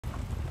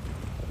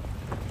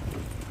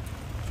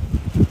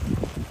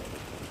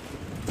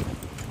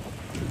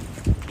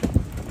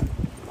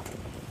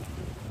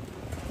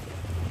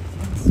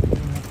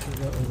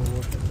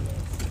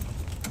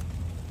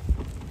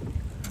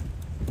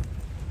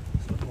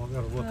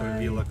Overwater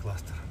Villa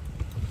Cluster.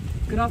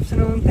 Good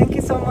afternoon. Thank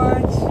you so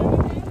much.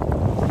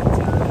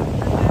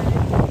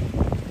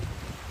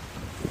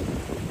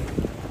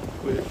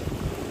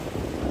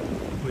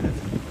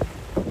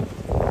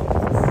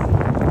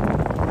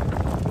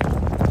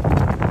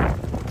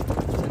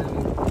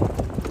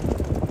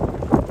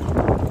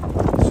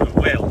 So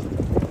whale.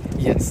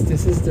 Yes,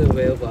 this is the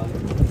whale bar.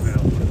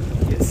 Whale.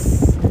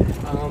 Yes.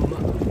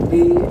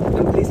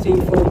 I'm pleased to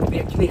inform we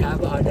actually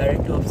have our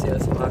director of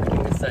sales and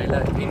marketing, Ms.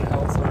 Zaila,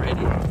 in-house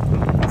already.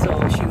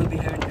 So she will be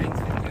having drinks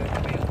with you at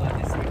the whale bar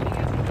this evening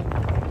as well.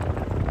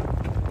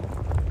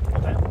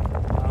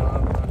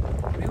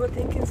 We were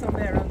thinking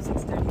somewhere around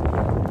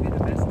 6:30 would be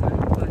the best time.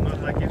 But,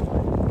 Not like you?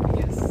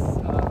 yes,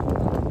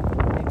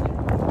 maybe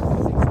around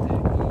 6:30.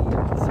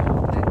 So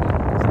then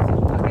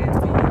again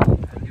be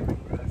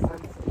during the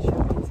sunset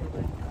shopping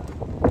somewhere.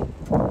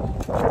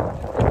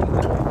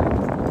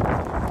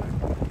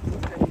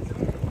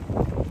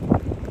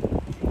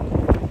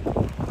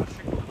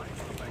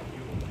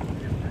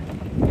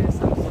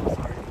 Yes, I'm so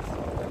sorry.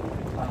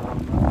 A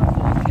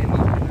call came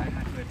up and I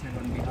had to attend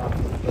on behalf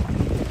of the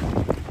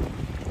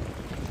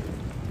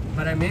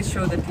but I made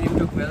sure the team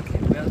took well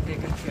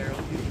taken care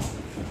of you.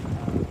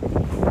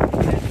 To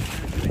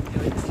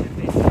enjoy this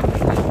champagne.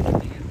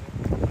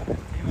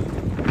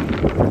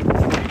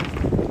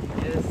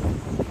 Yes.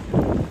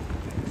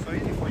 So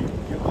easy for you.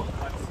 You don't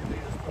want to see the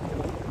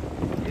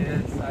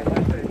Yes, I had to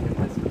attend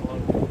this call.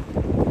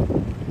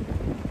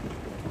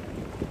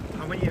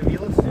 How many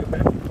villas do you have?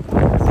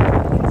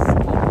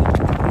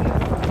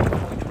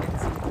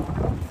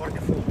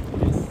 44.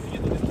 Yes. You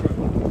need to destroy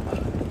one.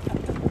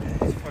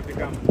 If I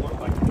become more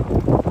like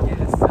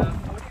Yes,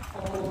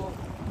 44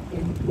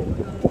 in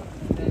total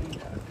and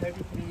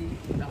 33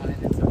 in the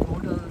islands. So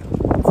total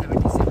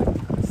 77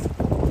 villas.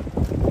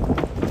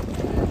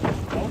 And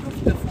out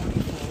of the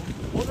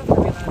 44, all of the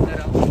villas that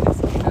are on this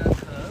inner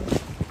curve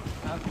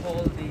are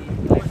called the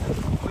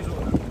who is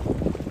owner?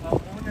 our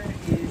owner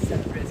is a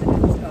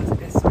resident,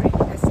 SAS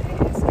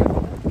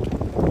capital.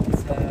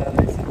 It's a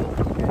local Italian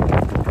company.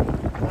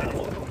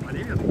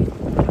 Maldivian?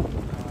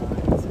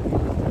 It's a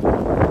real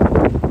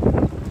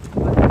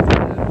but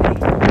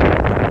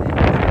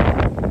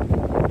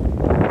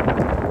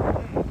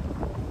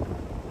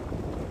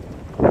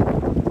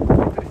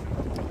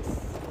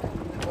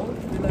all the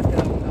villas that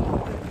are on the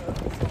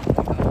outer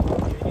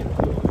curve You need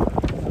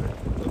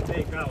to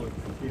take out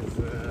his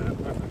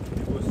perfect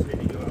because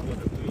really you are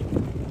not doing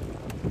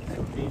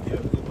India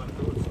to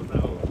control, so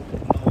now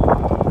no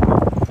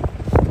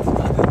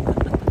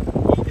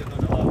India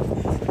not allowed.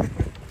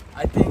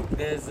 I think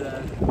there's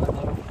a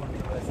lot of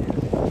controversy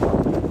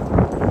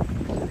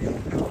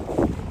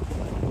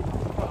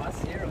for us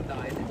here on the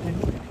island.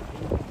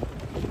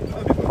 No,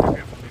 because you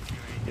have only few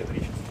Indian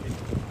regions.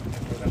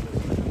 For that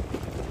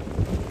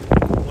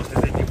mostly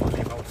they people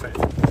live outside.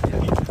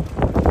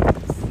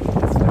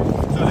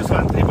 So this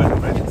one, 3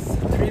 bedroom, right? It's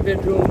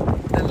 3-bedroom,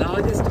 the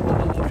largest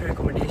overwater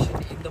accommodation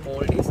in the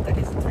Maldives. That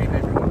is a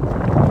 3-bedroom,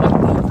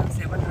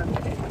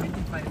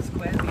 1,725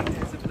 square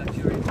meters of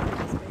luxurious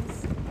living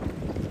space.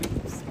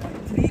 It's a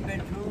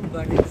 3-bedroom,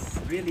 but it's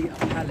really a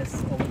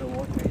palace over the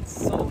water.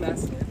 It's so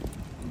massive,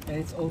 and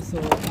it's also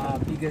our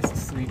biggest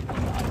suite on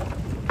the island.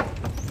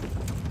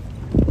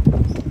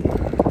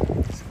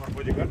 It's for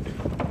bodyguard.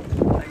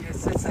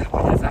 Yes, it's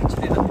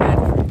actually the bed.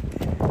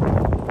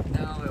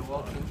 Now we're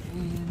walking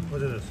in.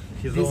 What is this?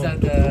 His These own are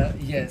the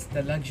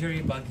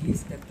luxury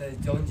buggies that the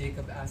John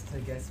Jacob Astor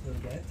guests will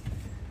get.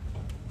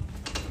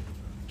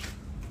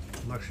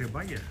 luxury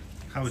buggy.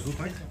 How is it look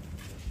like?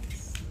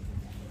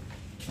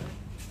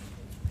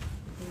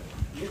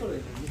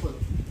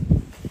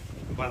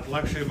 But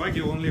luxury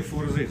buggy only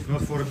for this,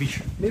 not for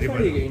beach. Like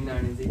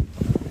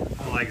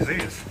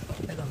this.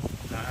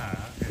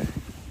 Ah, okay.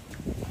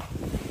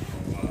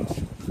 Wow.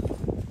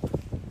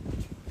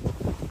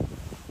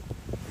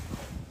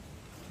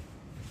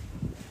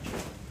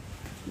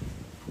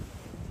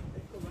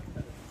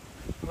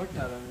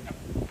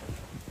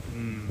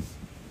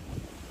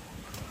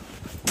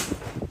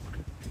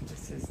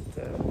 This is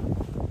the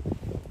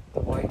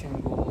white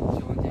and gold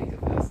John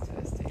Jacob Astor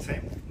estate.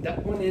 Same?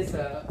 That one is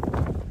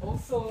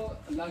also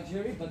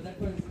luxury, but that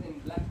one is in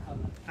black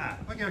color. Ah,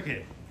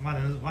 okay. One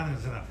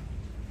is enough.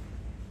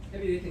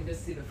 Maybe you can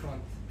just see the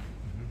front.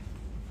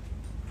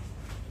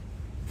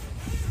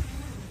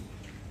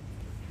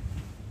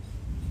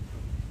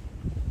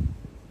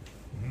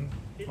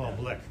 Oh,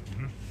 black.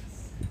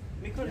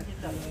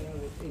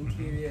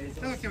 Interior is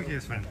also, Okay,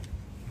 it's fine.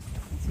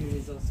 interior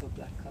is also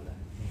black color.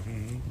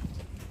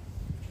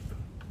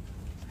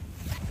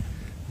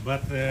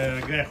 But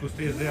guy who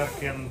stays there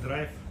can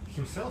drive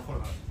himself or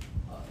not?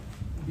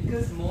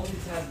 Because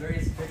Maldives have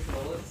very strict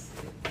laws,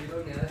 you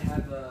don't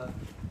have a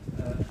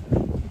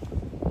rule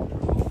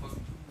for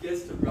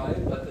guests to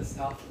drive, but the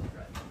staff will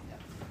drive. Yeah,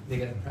 they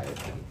get a private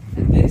car.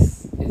 And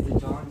this is the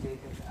John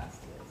Jacob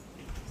Astor.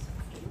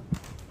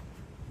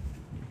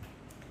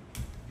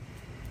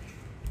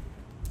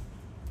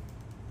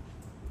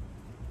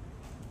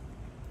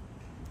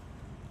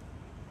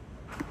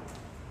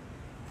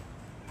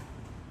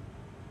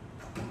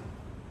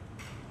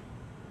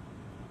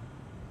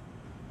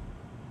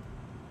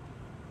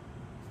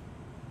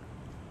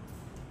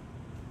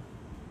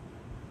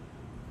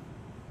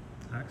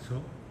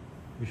 So,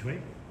 which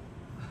way?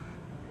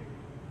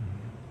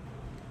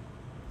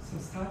 So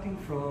starting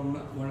from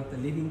one of the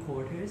living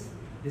quarters,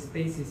 the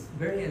space is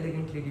very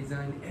elegantly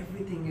designed.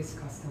 Everything is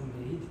custom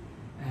made,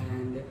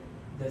 and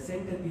the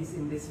centerpiece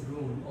in this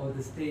room or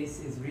the space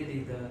is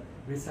really the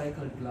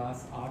recycled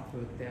glass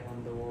artwork there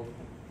on the wall.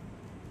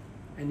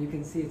 And you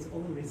can see it's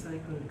all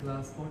recycled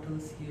glass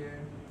bottles here,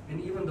 and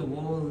even the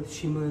wall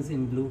shimmers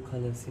in blue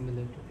color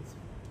similar to this one.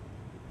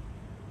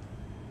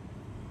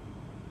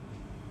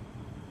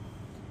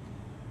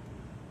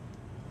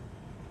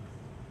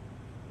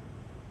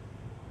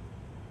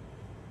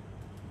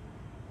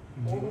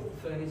 All of the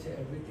furniture,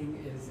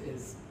 everything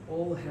is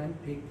all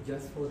hand-picked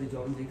just for the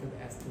John Jacob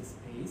Astor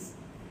space.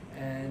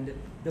 And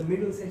the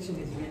middle section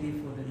is really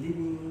for the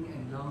living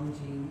and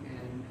lounging,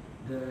 and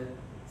the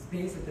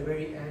space at the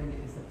very end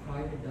is the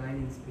private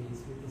dining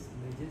space with this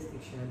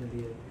majestic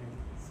chandelier, and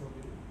so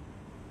beautiful.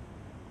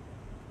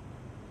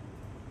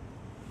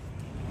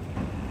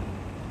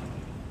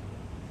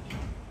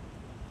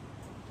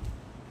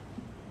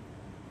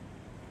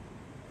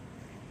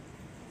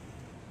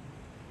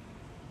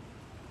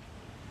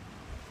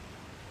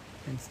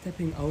 And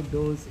stepping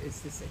outdoors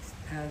is this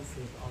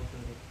expansive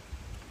outdoor deck.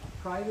 A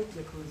private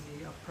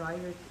jacuzzi, a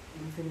private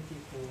infinity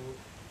pool,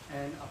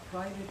 and a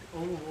private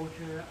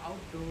overwater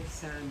outdoor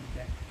sand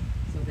deck.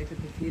 So they get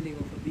the feeling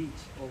of a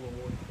beach over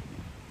water.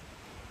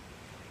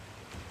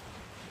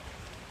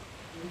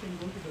 You can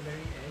go to the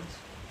very edge.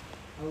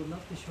 I would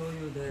love to show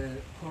you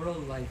the coral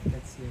life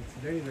that's here. It's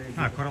very, very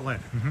beautiful. Coral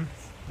life.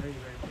 It's very,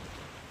 very beautiful.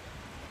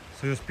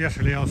 So you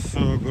especially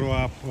also grew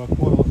up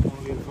coral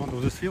only in front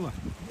of this villa?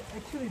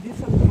 Actually,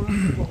 these are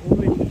corals were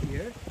already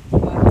here,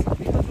 but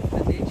because of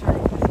the nature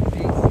of this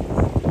place,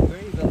 it's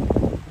very well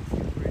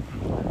separated.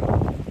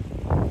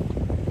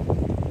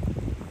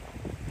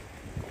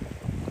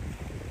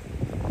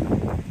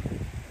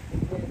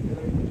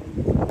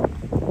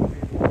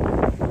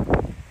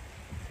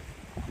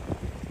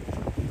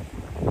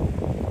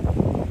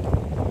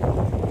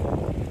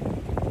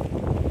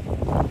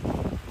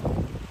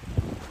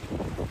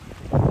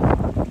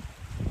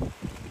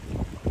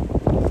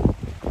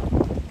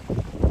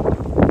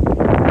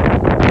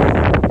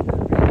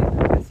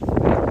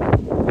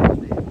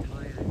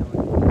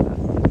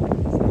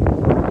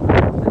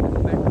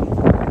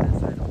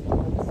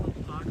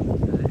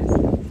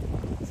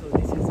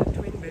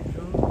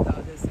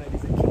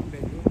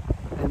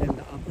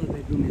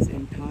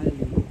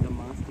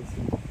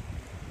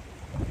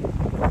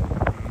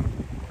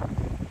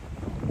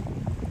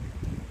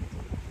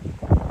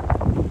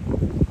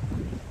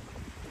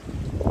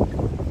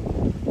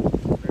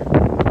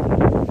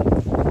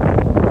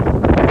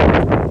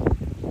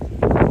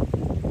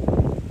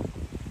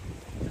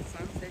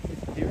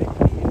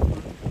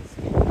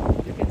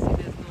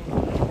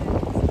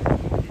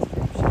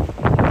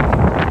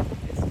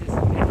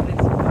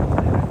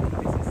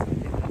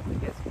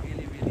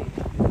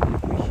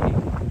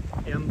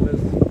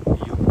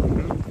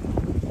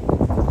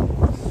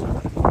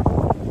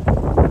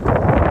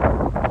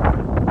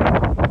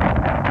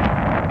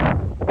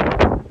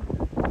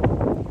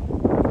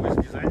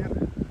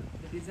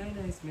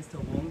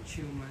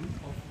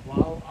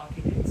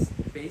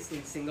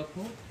 In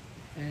Singapore,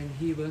 and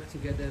he worked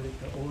together with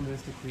the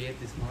owners to create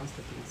this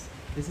masterpiece.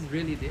 This is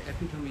really the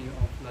epitome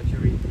of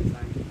luxury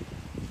design.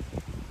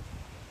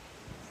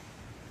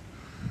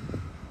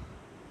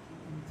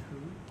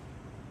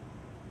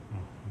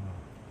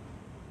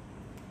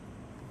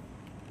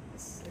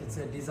 It's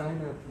a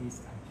designer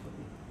piece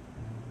actually.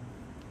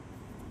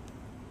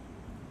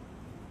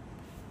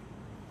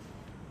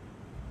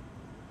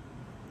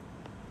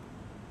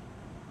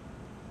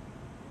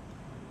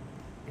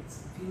 It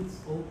feels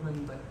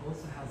open, but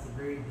also has a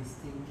very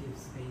distinctive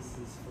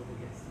spaces for the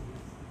guests to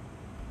use.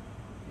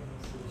 And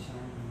also the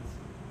shining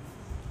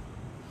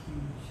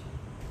huge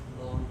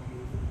long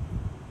table.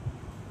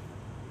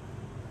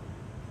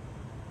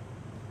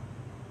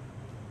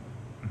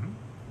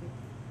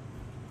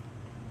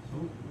 So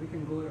we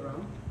can go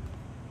around.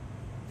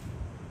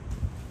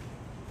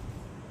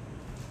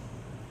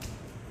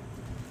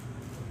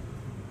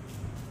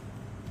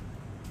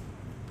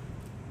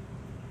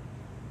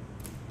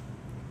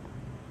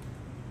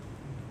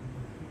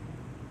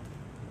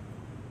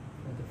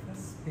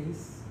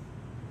 Space.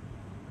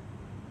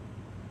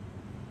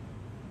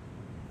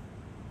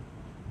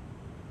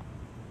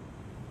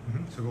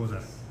 So go there.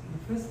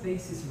 The first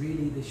space is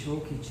really the show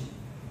kitchen.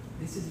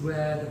 This is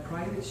where the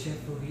private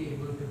chef will be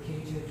able to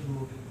cater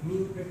to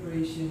meal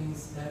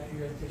preparations,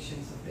 dietary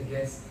restrictions of the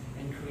guests,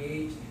 and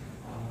create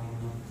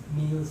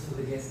meals for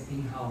the guests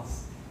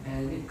in-house.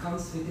 And it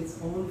comes with its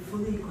own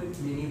fully equipped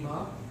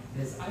minibar.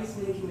 There's ice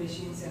making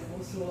machines and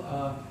also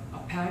a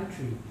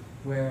pantry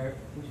where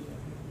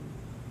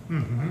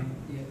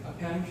a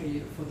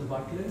pantry for the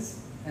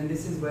butlers, and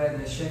this is where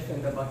the chef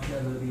and the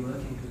butler will be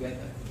working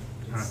together.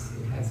 It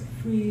has a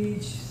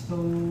fridge,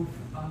 stove,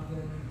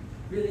 oven,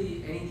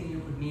 really anything you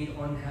could need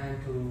on hand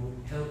to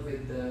help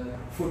with the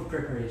food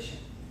preparation.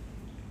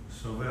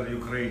 So where you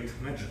create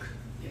magic?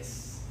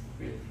 Yes,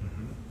 really.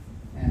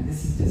 And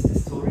this is just a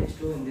storage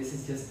door, and this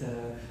is just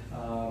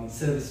a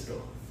service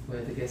door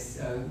where the guests,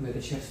 where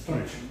the chefs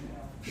Storage.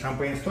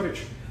 Champagne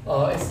storage.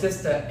 It's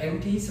just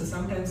empty, so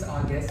sometimes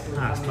our guests will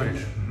come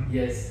storage. in.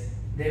 Yes,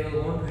 they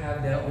will want to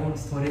have their own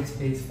storage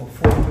space for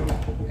food,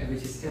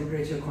 which is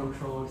temperature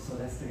controlled, so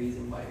that's the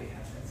reason why we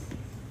have that space.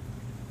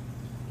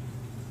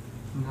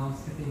 Now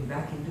stepping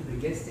back into the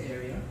guest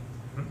area,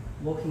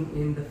 walking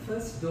in, the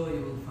first door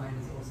you will find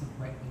is also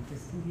quite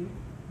interesting here.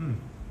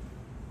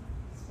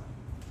 This one.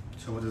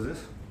 So what is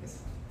this?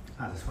 This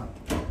Ah, this one.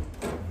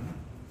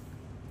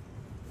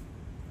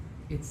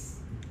 It's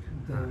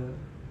the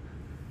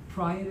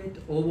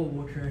private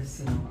Overwater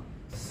cinema.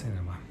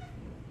 Cinema.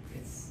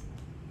 It's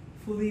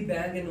fully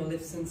Bang &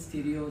 Olufsen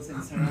stereos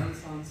and surround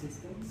sound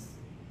systems.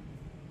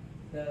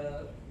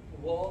 The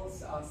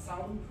walls are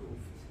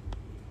soundproofed,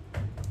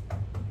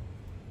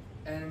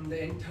 and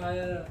the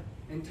entire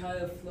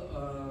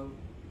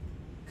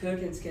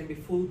curtains can be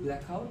full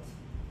blackout,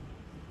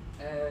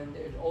 and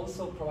it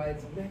also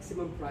provides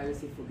maximum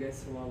privacy for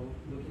guests who are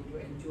looking to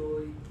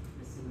enjoy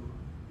the cinema.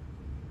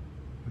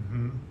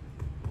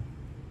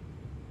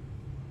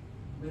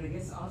 When a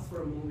guest asks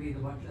for a movie, the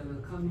butler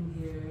will come in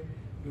here,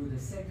 do the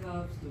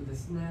setups, do the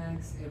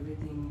snacks,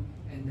 everything,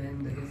 and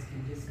then the guest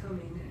can just come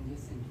in and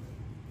just enjoy.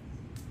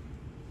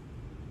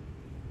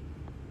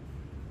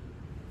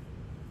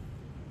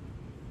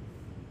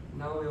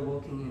 Now we're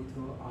walking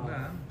into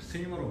our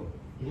Cinema room.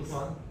 Good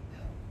one.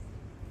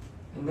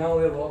 And now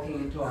we're walking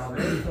into our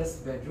very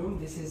first bedroom.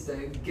 This is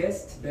the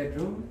guest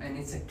bedroom, and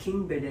it's a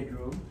king bedded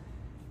room.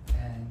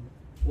 And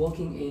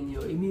walking in,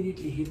 you're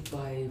immediately hit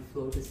by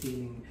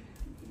floor-to-ceiling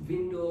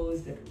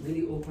windows that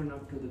really open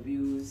up to the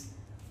views.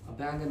 A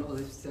Bang &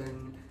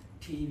 Olufsen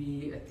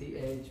TV at the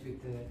edge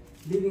with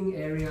a living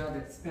area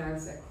that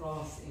spans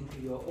across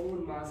into your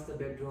own master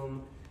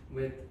bedroom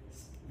with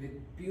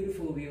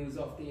beautiful views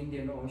of the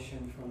Indian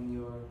Ocean from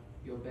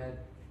your bed.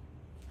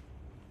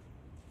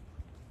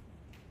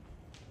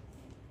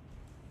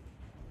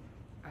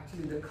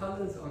 Actually, the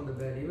colors on the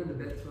bed, even the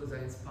bedclothes, are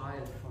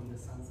inspired from the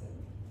sunset.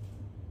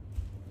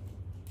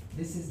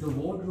 This is the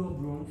wardrobe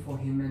room for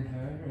him and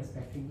her,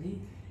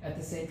 respectively. At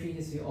the St.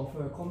 Regis, we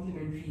offer a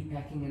complimentary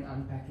packing and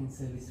unpacking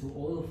service to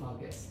all of our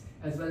guests,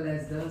 as well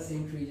as the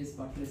St. Regis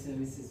butler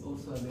service is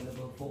also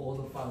available for all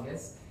of our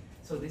guests.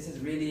 So this is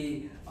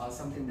really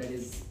something that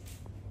is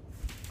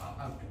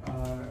a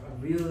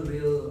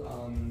real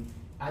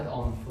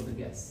add-on for the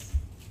guests.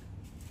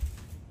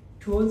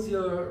 Towards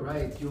your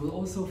right, you will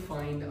also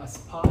find a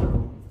spa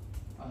room.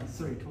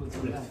 Towards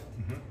your left.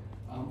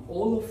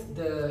 All of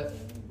the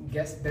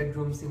guest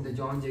bedrooms in the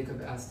John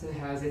Jacob Astor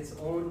has its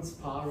own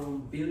spa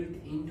room built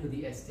into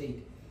the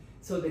estate.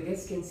 So the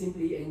guests can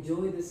simply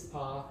enjoy the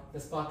spa. The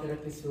spa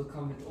therapist will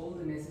come with all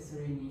the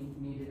necessary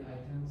needed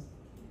items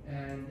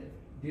and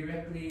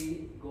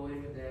directly go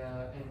into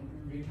there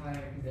and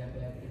retire to their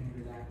bed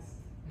and relax.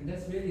 And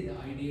that's really the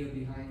idea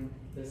behind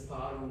the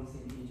spa rooms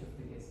in each of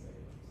the guest bedrooms.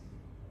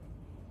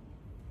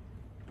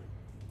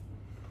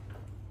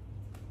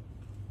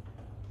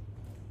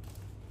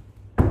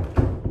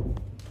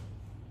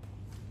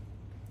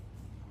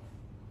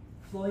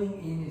 Flowing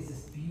in is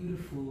this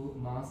beautiful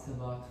master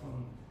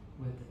bathroom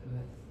with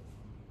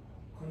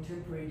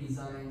contemporary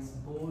designs,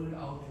 bold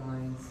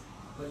outlines,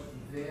 but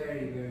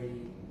very, very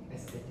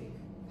aesthetic.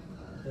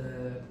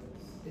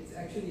 It's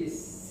actually a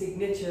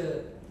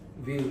signature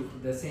view,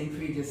 the St.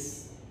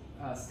 Regis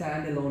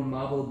standalone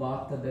marble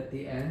bathtub at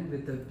the end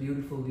with the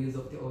beautiful views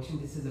of the ocean.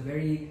 This is a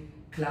very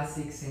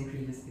classic St.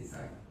 Regis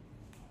design.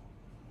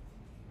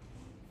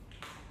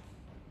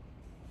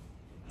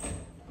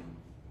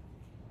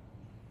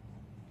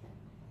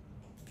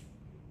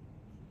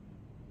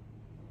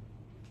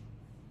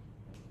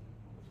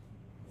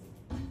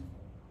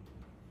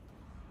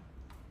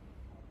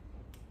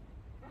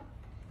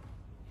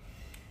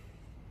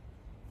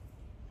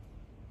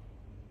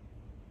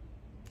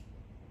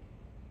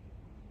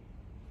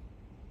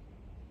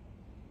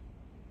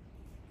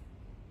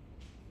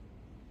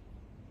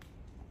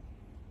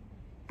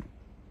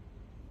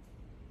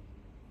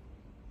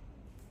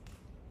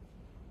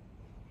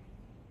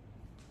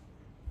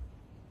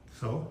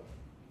 So,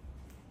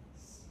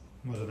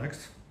 what's the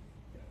next?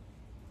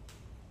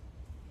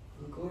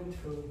 We're going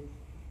through.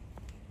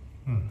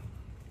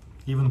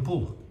 Even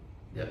pool.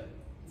 Yeah.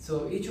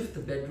 So each of the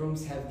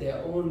bedrooms have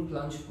their own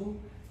plunge pool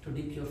to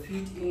dip your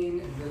feet in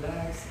and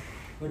relax.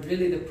 But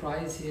really the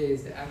prize here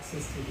is the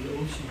access to the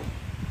ocean.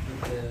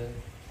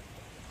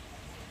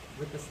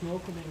 With the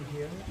snorkeling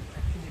here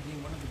actually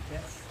being one of the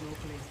best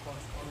snorkeling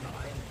spots on the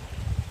island.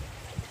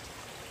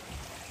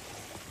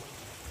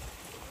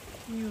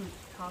 Huge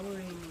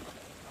towering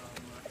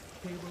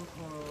table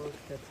corals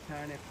that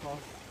span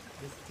across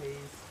the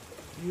space.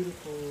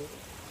 Beautiful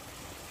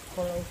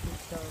coral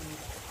systems,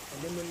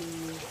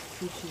 anemones,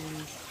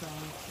 fishes,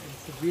 sharks, and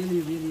it's really,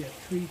 really a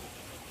treat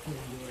to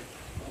enjoy.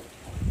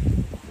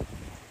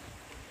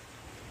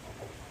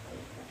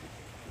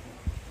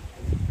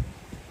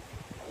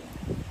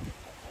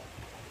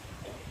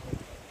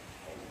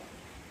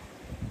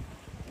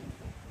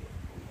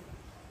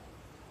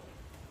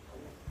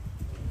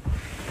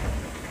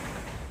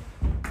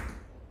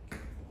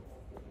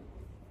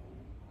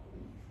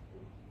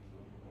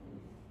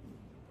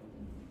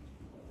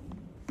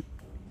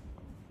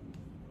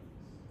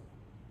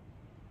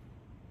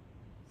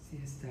 See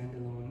a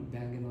standalone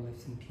Bang &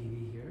 Olufsen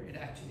TV here. It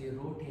actually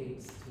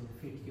rotates to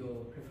fit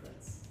your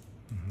preference.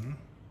 Mm-hmm.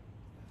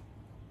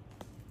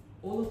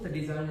 All of the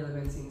design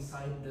elements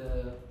inside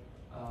the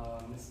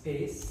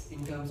space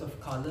in terms of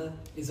color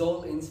is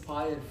all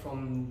inspired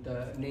from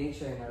the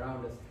nature and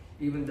around us.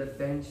 Even the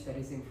bench that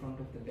is in front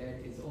of the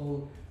bed is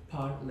all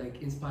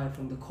inspired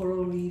from the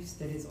coral reefs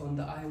that is on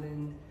the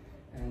island,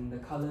 and the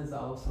colors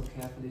are also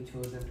carefully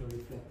chosen to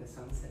reflect the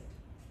sunset.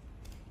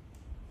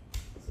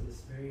 So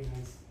this very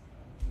nice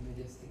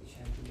majestic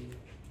chandelier.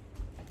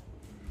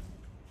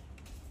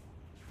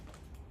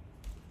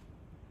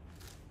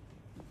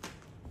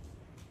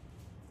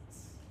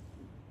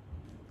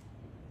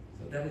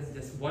 So that is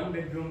just one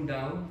bedroom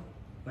down,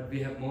 but we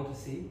have more to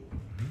see.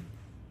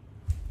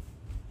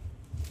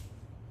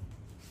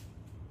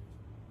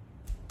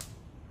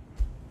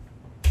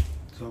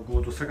 So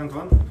go to second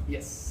one?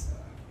 Yes,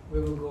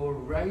 we will go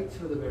right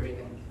to the very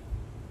end.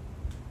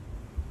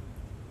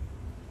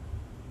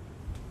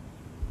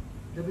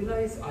 The villa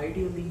is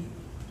ideally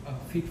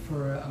fit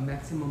for a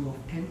maximum of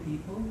 10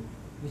 people,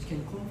 which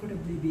can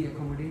comfortably be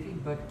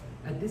accommodated, but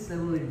at this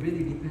level it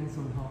really depends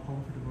on how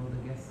comfortable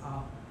the guests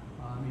are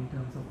in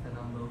terms of the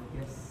number of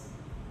guests.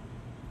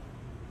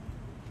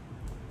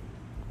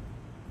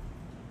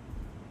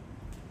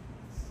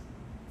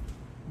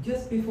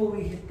 Just before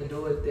we hit the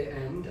door at the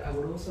end, I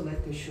would also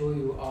like to show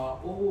you our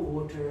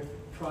Overwater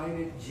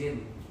private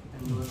gym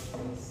and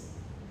workspace.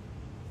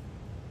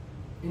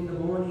 In the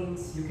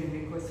mornings, you can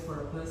request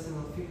for a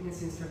personal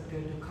fitness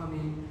instructor to come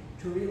in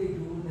to really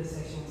do the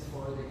sessions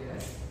for the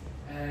guest.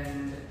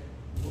 And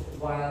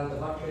while the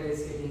butler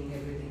is getting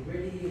everything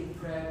ready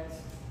and prepped,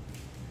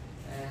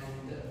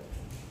 and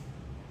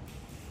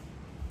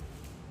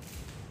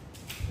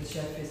the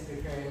chef is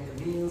preparing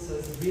the meal, so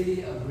it's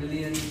really a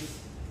brilliant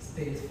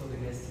space for the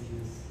guests to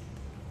use.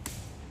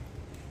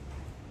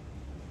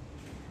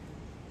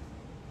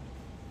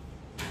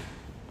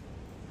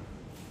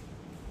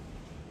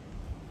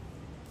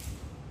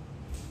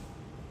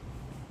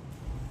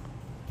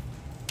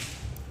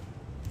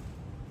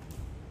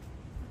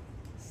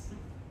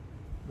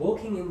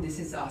 Walking in, this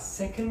is our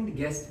second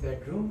guest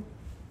bedroom.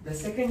 The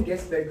second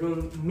guest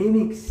bedroom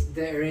mimics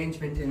the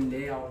arrangement and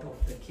layout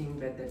of the king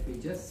bed that we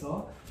just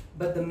saw,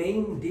 but the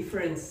main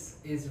difference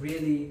is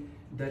really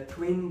the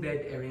twin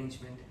bed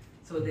arrangement.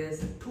 So there's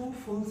two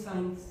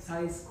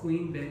full-size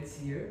queen beds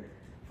here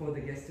for the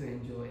guests to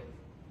enjoy.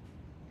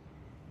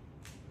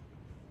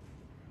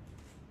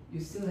 You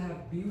still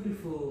have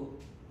beautiful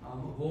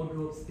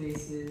wardrobe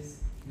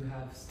spaces. You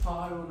have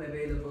spa room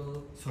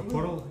available. So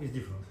coral is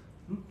different.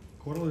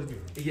 Coral is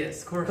different.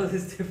 Yes, coral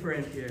is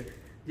different here.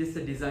 Just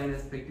the design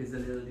aspect is a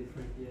little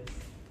different, yes.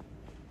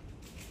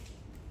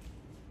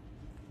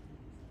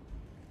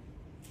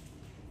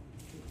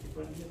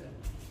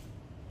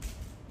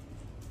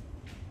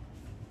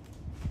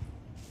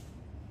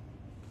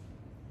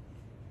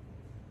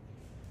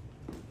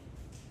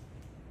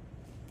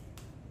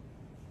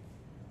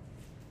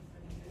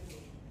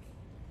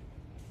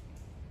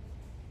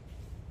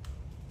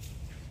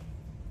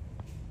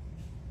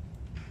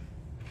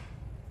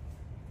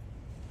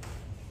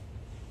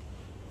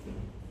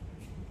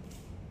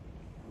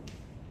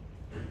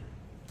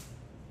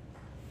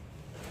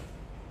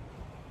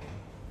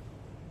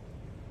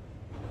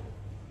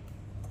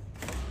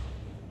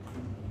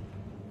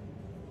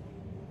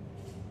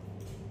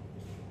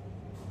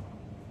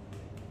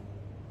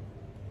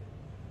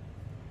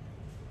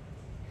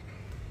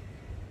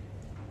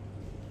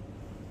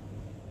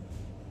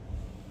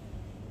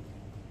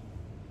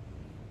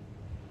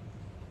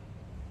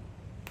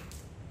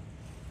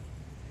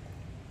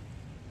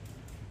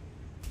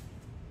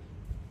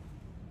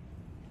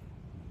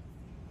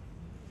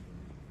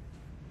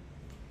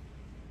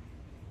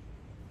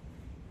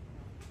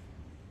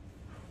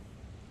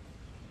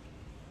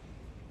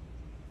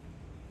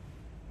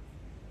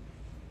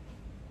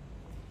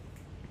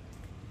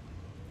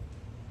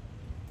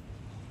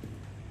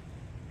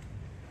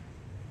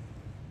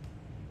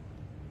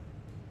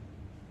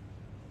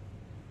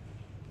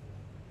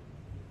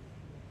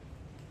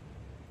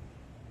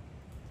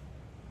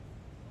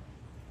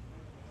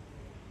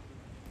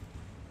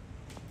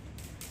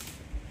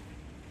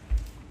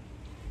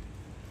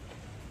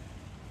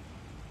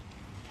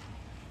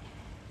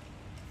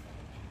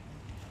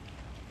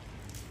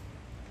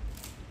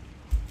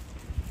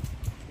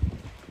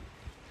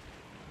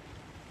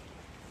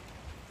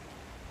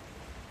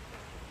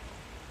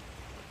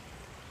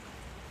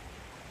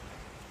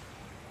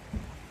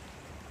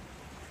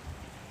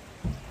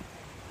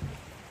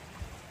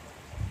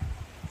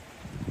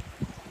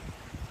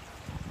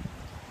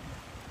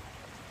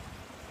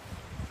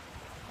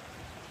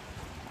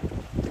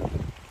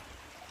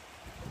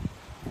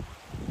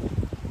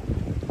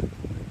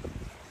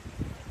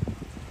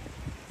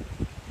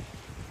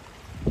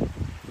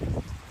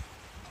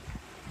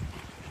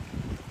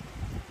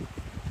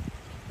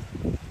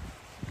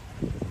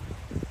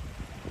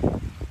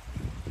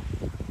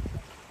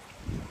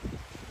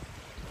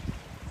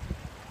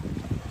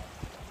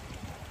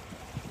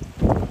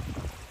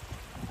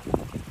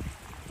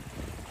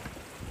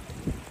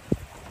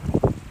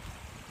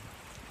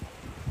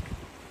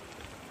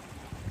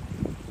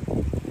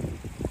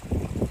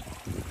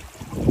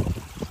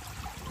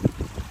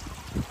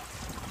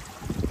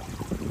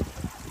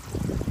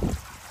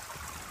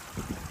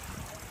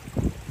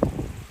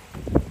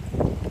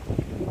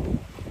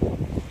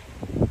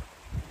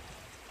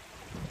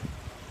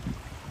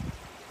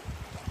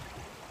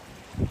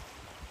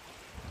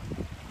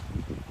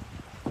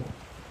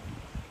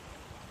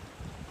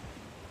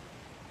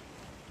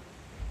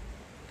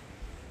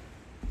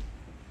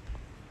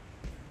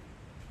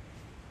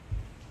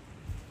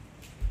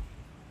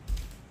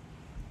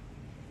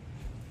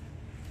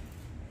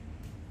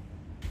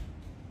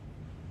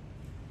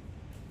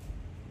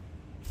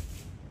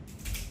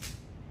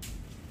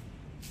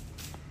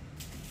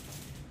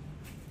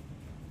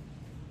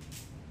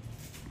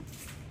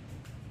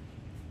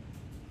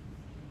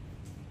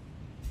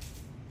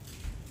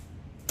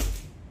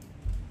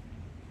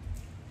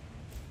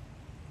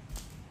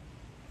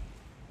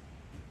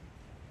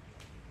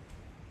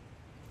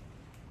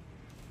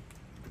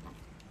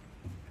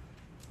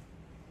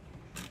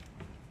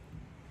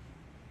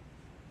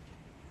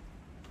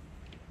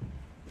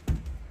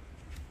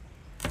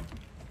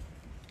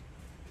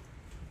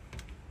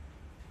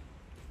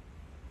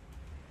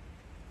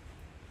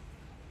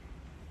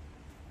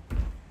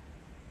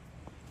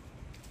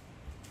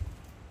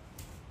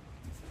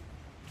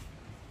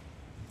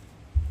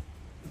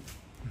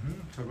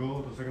 So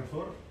go to the second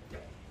floor. Yeah.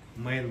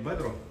 Main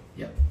bedroom.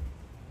 Yeah.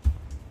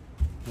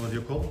 What do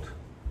you call it?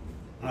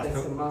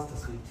 That's the master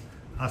suite.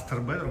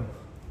 Astor bedroom.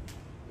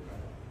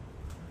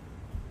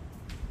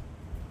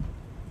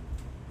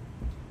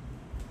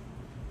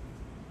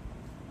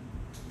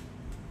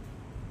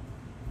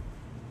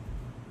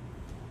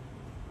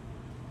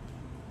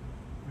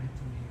 Right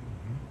through here.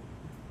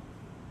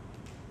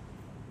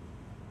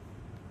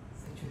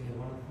 It's actually a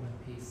wonderful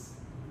piece,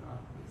 an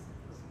art piece.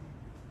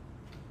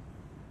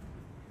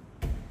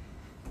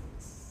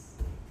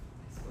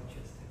 It's got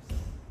your steps.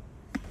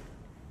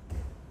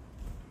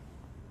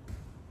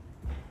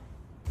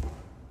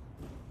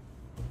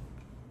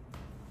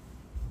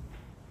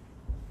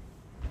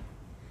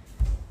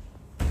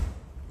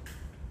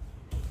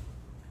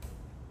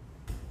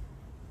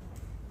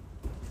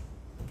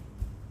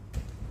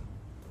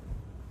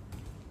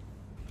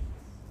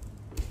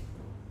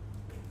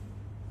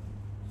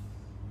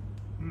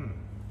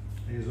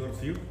 Resort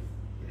view.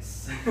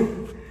 Yes.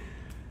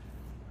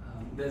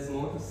 There's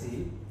more to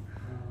see.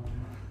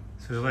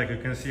 So like you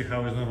can see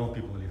how is normal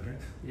people live,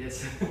 right?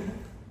 Yes.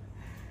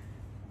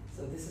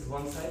 So this is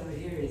one side, but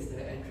here is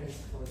the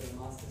entrance for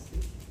the master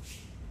suite.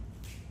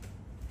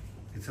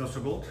 It's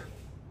also gold.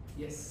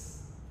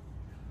 Yes.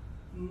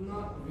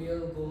 Not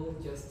real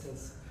gold, just a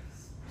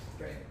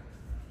spray.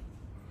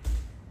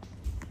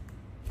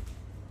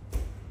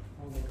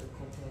 Or like a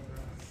copper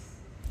glass.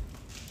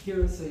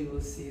 Here also you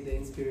will see the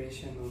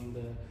inspiration on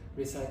the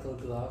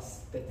recycled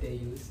glass that they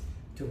use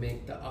to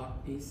make the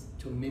art piece,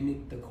 to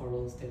mimic the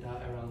corals that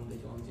are around the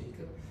John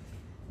Jacob.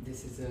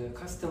 This is a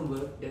custom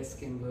work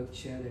desk and work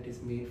chair that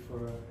is made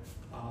for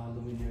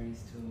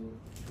luminaries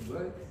to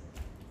work.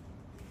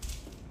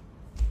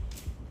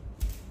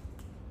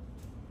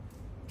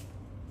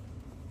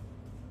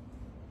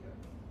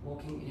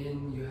 Walking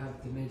in, you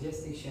have the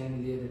majestic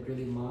chandelier that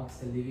really marks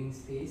the living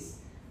space,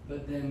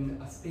 but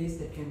then a space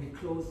that can be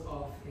closed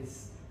off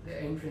is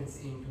the entrance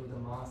into the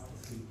master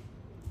suite.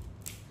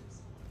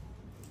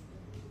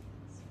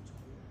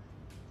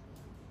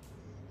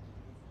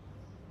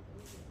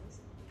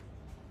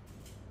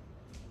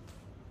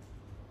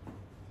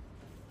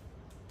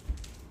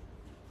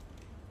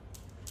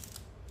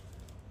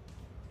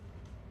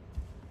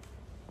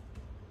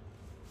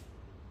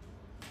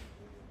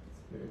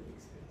 Very big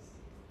space.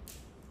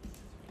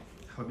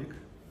 How big?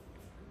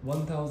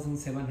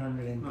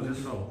 1,720. No,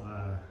 that's all.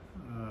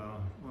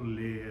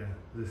 Only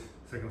this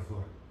second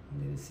floor.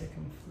 Only the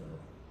second floor.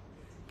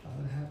 I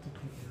will have to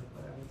pick it up,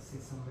 but I would say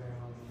somewhere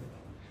around here.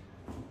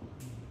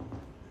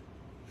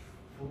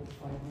 400 to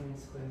 500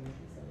 square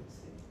meters, I would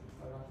say.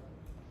 Around.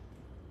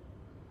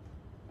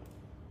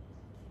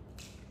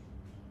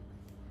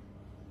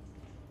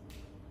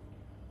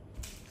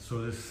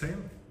 So the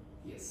same?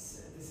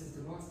 Yes, this is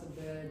the master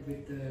bed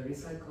with the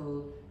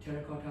recycled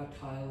terracotta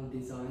tile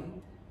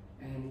design,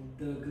 and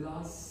the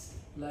glass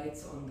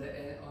lights on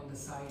the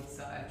sides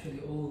are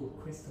actually all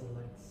crystal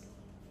lights.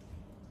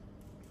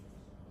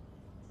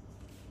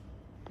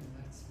 And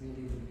that's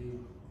really the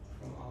view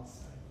from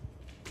outside.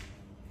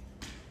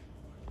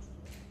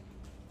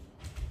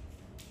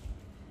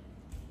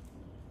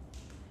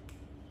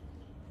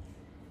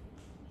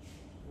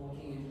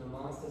 Walking into the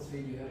master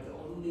suite, you have the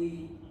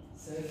only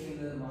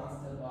circular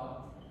master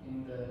bath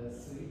in the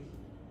suite,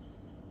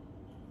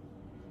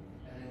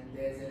 and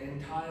there's an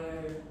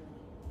entire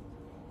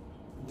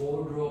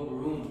wardrobe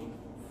room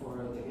for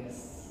the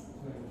guests.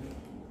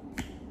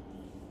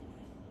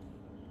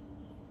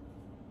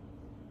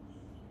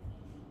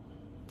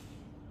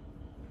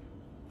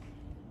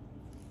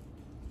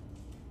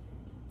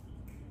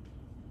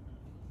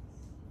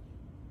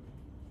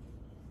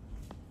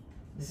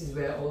 This is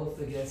where all of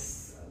the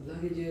guests'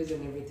 luggages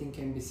and everything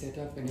can be set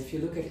up, and if you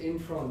look at in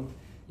front,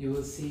 you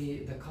will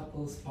see the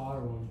couple's spa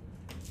room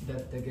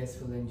that the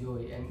guests will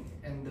enjoy,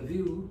 and the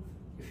view,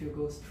 if you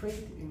go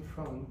straight in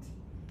front,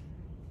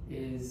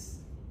 is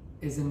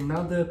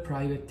another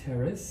private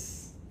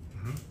terrace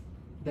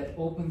that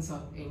opens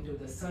up into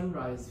the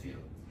sunrise view.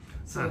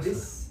 So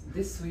this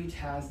suite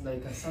has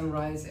like a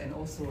sunrise and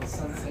also a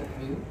sunset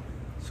view.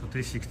 So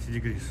 360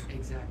 degrees.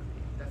 Exactly,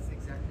 that's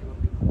exactly what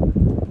we call it.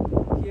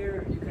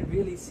 Here you can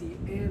really see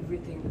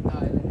everything that the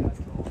island has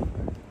to offer.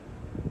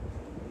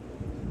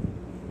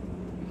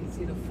 You can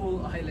see the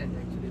full island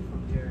actually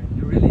from here.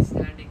 You're really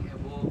standing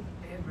above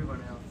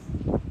everyone else.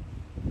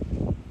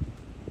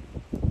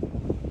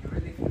 You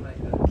really feel like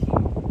a king.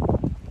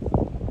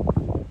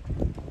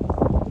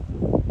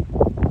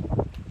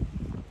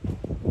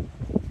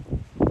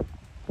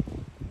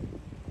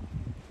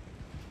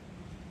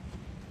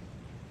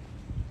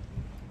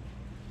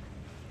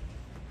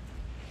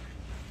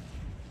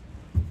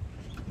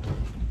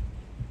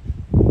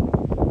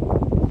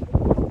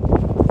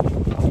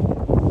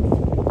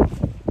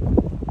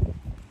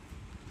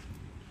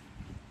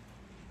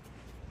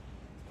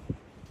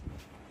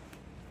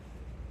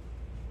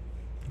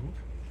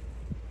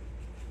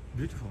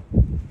 Beautiful.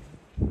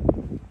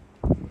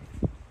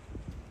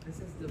 This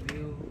is the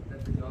view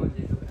that the John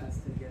Jacob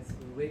Astor guests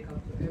will wake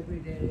up to every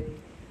day.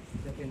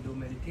 They can do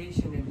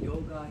meditation and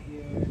yoga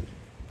here.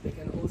 they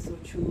can also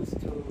choose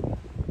to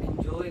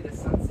enjoy the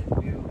sunset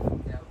view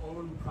from their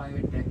own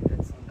private deck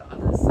that's on the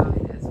other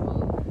side as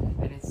well,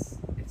 and it's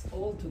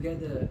all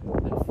together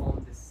that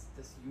form this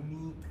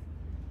unique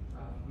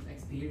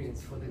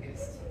experience for the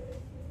guest.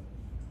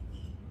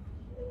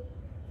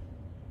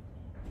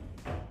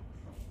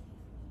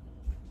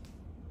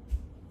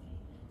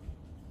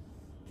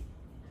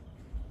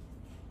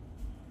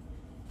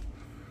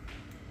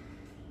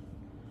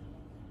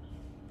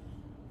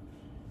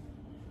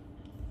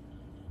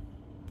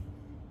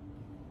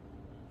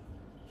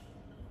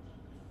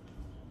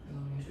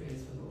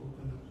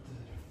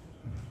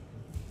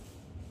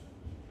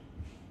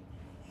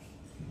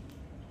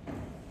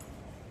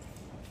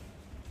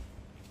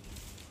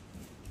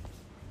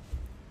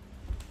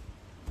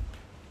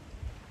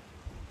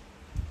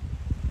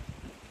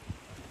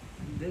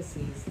 This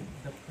is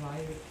the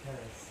private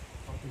terrace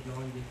of the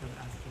John Jacob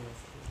Astor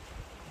Estate.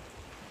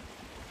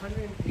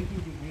 180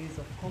 degrees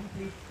of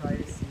complete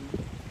privacy,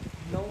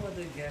 no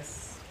other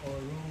guests or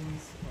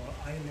rooms or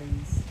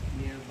islands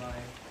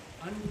nearby,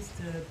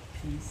 undisturbed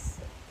peace,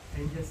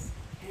 and just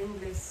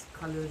endless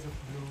colors of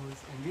blues,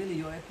 and really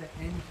you're at the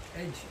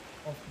edge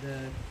of the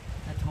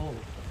atoll.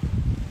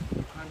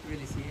 You can't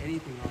really see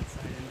anything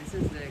outside, and this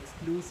is the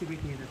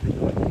exclusivity that the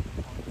John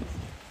Jacob offers.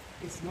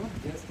 It's not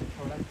just the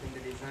product and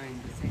the design,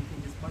 the same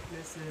thing is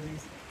butler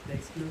service, the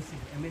exclusive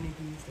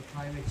amenities, the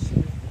private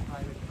chef, the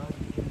private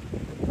buggy,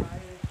 the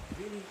private,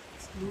 really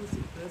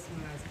exclusive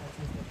personalized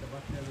touches that the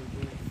butler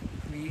will do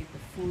to create the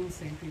full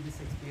St.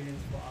 Regis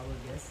experience for our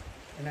guests.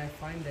 And I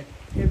find that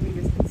every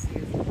guest that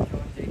stays with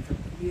John Jacob,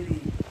 really,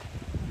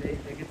 they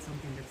get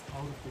something that's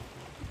out of this world.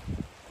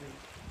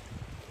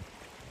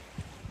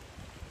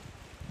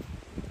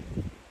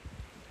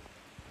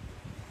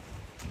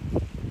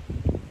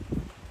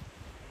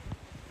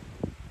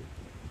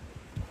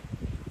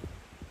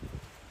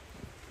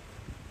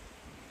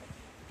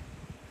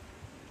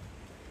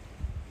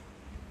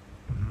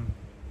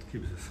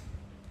 Keep this.